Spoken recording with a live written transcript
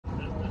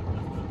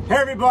Hey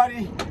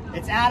everybody,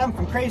 it's Adam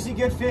from Crazy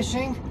Good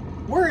Fishing.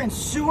 We're in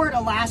Seward,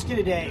 Alaska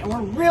today, and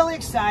we're really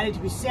excited to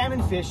be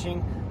salmon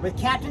fishing with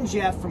Captain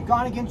Jeff from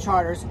Gone Again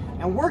Charters,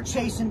 and we're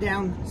chasing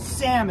down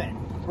salmon.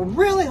 We're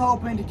really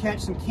hoping to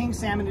catch some king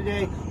salmon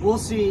today. We'll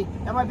see.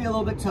 That might be a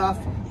little bit tough.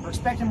 We're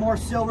expecting more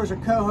silvers or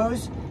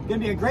cohos. Gonna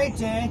be a great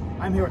day.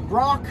 I'm here with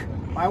Brock,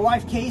 my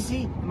wife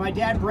Casey, and my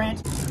dad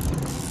Brent.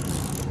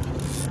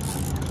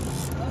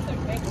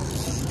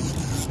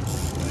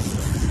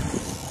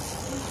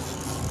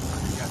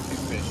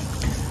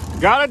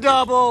 Got a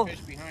double. Fish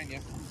behind you.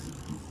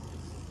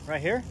 Right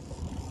here?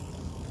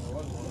 There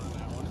was one on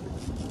that one.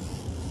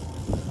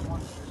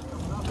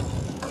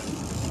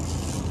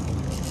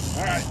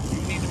 All right,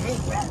 you need to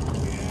move, Brock.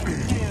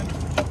 Yeah,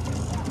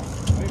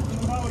 wait for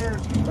the motor.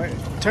 Right.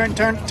 Turn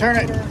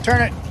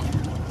it.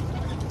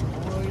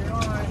 Follow your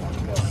line.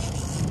 Let's go.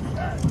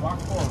 All right, walk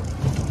forward.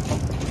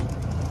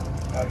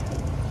 Okay.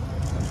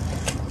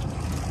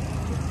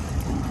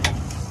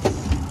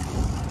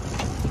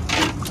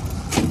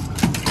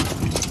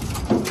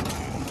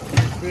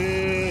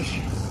 Fish.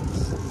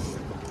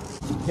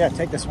 Yeah,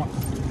 take this one.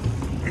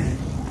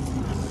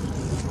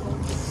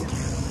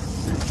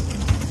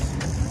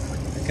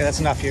 Okay, that's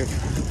enough.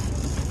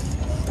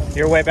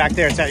 You're way back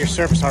there. It's at your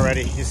surface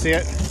already. You see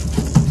it?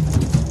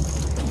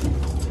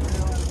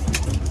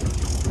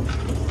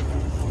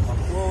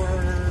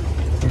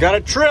 Got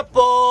a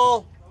triple.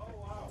 Oh,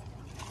 wow.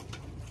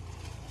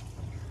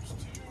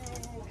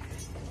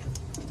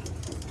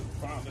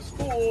 Found a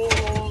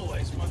school.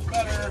 It's much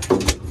better.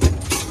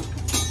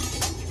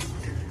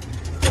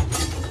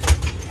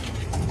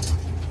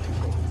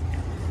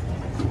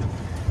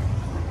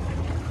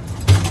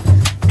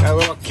 Got a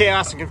little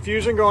chaos and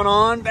confusion going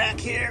on back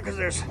here because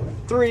there's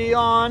 3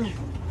 on.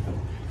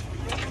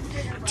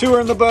 2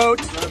 are in the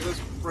boat.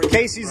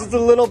 Casey's is a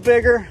little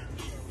bigger.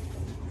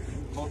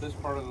 Hold this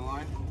part of the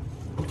line.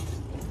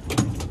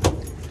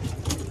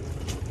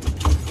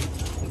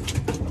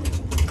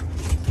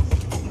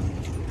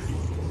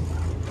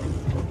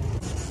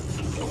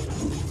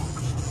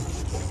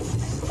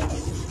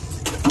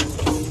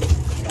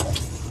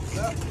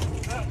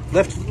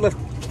 Lift.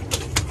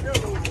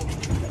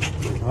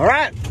 All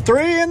right,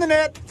 3 in the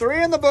net,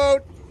 3 in the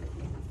boat.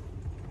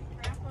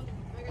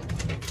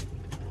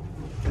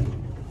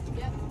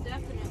 Yep,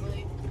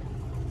 definitely.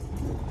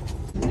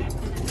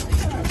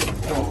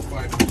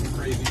 Qualified for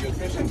Crazy Good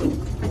Fishing.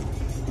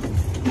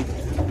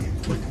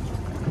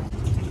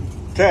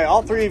 Okay,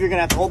 all 3 of you are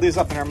gonna have to hold these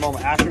up in our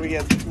moment after we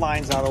get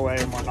lines out of the way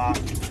and whatnot.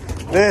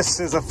 This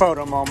is a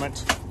photo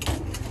moment.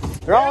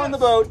 They're all in the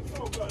boat.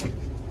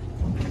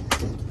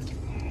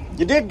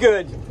 You did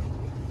good.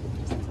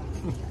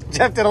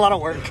 Jeff did a lot of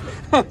work.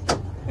 Yeah.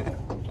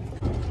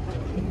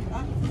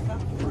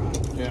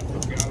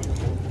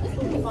 This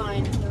one's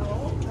fine.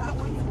 No, that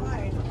one's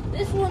mine.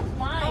 This one's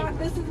mine.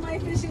 This is my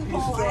fishing pole.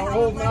 He's still I haven't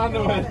holding let on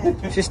go to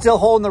of it. She's still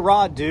holding the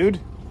rod, dude.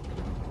 What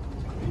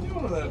are you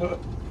doing with that hook?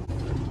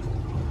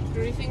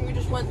 Do you think we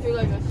just went through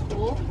like a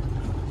school?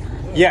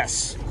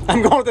 Yes.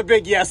 I'm going with a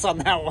big yes on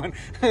that one.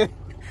 All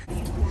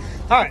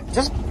right,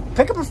 just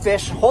pick up a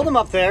fish, hold them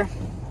up there.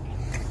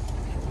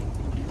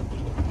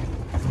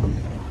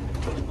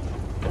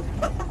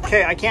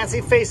 Okay, I can't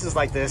see faces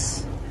like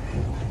this.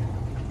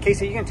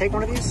 Casey, you gonna take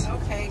one of these?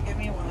 Okay, give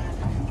me one.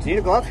 Do you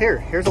need a glove? Here,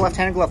 here's a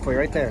left-handed glove for you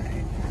right there.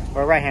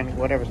 Or right-handed,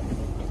 whatever.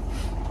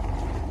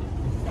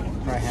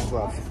 Right-hand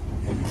glove.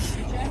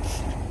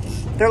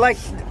 They're like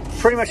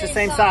pretty much the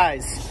same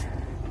size.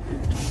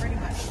 Pretty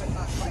much, but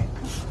not quite.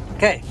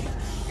 Okay.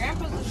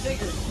 Grandpa's is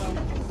bigger, so.